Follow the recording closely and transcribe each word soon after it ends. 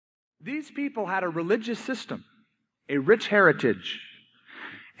These people had a religious system, a rich heritage.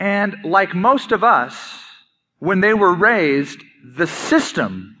 And like most of us, when they were raised, the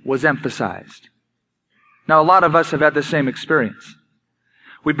system was emphasized. Now, a lot of us have had the same experience.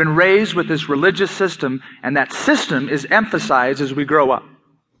 We've been raised with this religious system, and that system is emphasized as we grow up.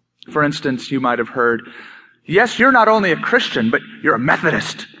 For instance, you might have heard, yes, you're not only a Christian, but you're a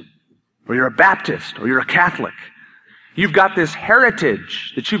Methodist, or you're a Baptist, or you're a Catholic. You've got this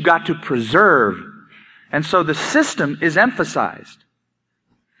heritage that you've got to preserve. And so the system is emphasized.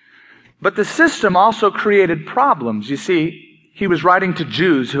 But the system also created problems. You see, he was writing to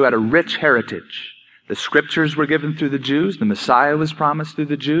Jews who had a rich heritage. The scriptures were given through the Jews. The Messiah was promised through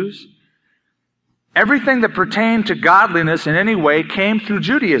the Jews. Everything that pertained to godliness in any way came through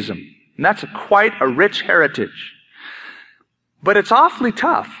Judaism. And that's quite a rich heritage. But it's awfully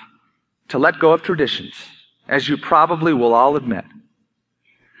tough to let go of traditions, as you probably will all admit.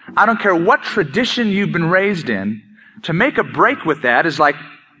 I don't care what tradition you've been raised in, to make a break with that is like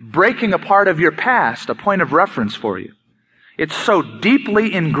breaking a part of your past, a point of reference for you. It's so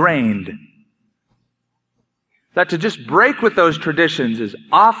deeply ingrained that to just break with those traditions is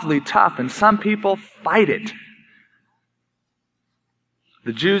awfully tough, and some people fight it.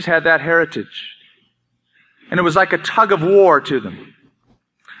 The Jews had that heritage, and it was like a tug of war to them.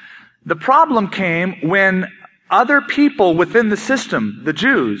 The problem came when other people within the system, the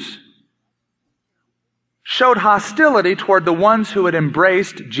Jews, showed hostility toward the ones who had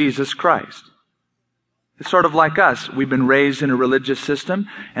embraced Jesus Christ. It's sort of like us. We've been raised in a religious system,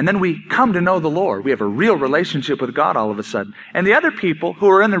 and then we come to know the Lord. We have a real relationship with God all of a sudden. And the other people who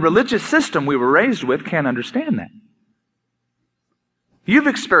are in the religious system we were raised with can't understand that. You've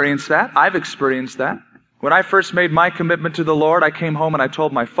experienced that. I've experienced that. When I first made my commitment to the Lord, I came home and I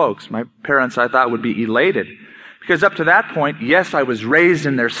told my folks. My parents, I thought, would be elated. Because up to that point, yes, I was raised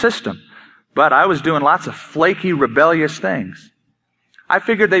in their system, but I was doing lots of flaky, rebellious things. I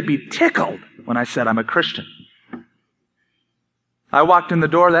figured they'd be tickled when I said I'm a Christian. I walked in the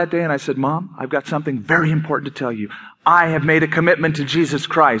door that day and I said, Mom, I've got something very important to tell you. I have made a commitment to Jesus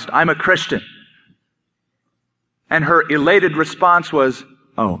Christ. I'm a Christian. And her elated response was,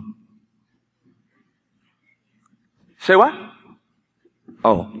 oh. Say what?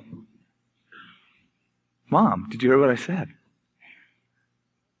 Oh. Mom, did you hear what I said?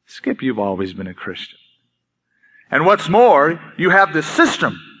 Skip, you've always been a Christian. And what's more, you have this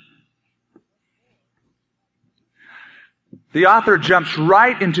system. The author jumps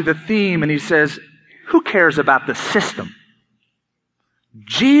right into the theme and he says, who cares about the system?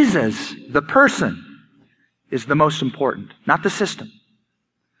 Jesus, the person, is the most important, not the system.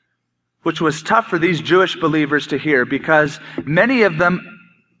 Which was tough for these Jewish believers to hear, because many of them,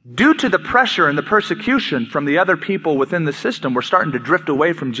 due to the pressure and the persecution from the other people within the system, were starting to drift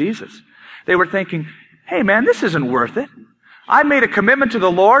away from Jesus. They were thinking, hey man, this isn't worth it. I made a commitment to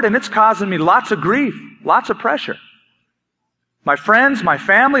the Lord and it's causing me lots of grief, lots of pressure. My friends, my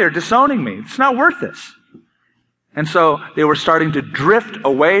family are disowning me. It's not worth this. And so they were starting to drift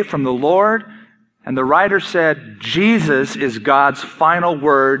away from the Lord. And the writer said, Jesus is God's final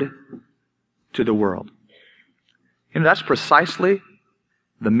word to the world. You know, that's precisely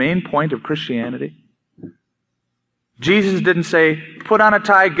the main point of Christianity. Jesus didn't say, put on a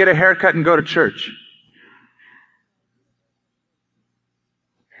tie, get a haircut, and go to church.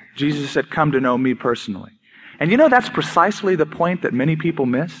 Jesus said, come to know me personally. And you know, that's precisely the point that many people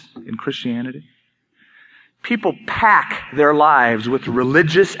miss in Christianity. People pack their lives with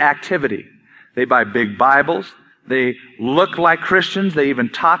religious activity. They buy big Bibles. They look like Christians. They even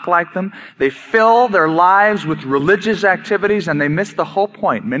talk like them. They fill their lives with religious activities, and they miss the whole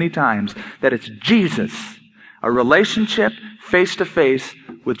point many times, that it's Jesus, a relationship face-to-face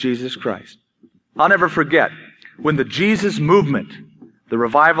with Jesus Christ. I'll never forget when the Jesus movement, the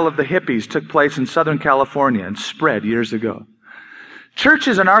revival of the hippies, took place in Southern California and spread years ago.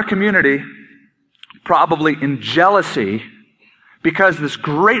 Churches in our community, probably in jealousy, because this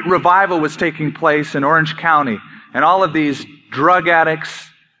great revival was taking place in Orange County, and all of these drug addicts,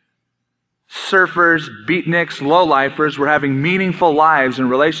 surfers, beatniks, lowlifers were having meaningful lives and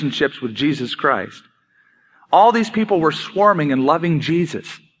relationships with Jesus Christ. All these people were swarming and loving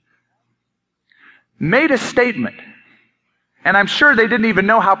Jesus. Made a statement, and I'm sure they didn't even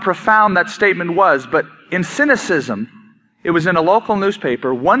know how profound that statement was, but in cynicism, it was in a local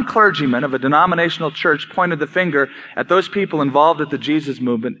newspaper. One clergyman of a denominational church pointed the finger at those people involved at the Jesus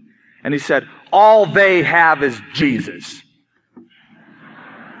movement, and he said, all they have is Jesus.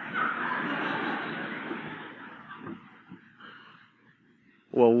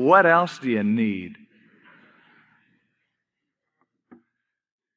 Well, what else do you need?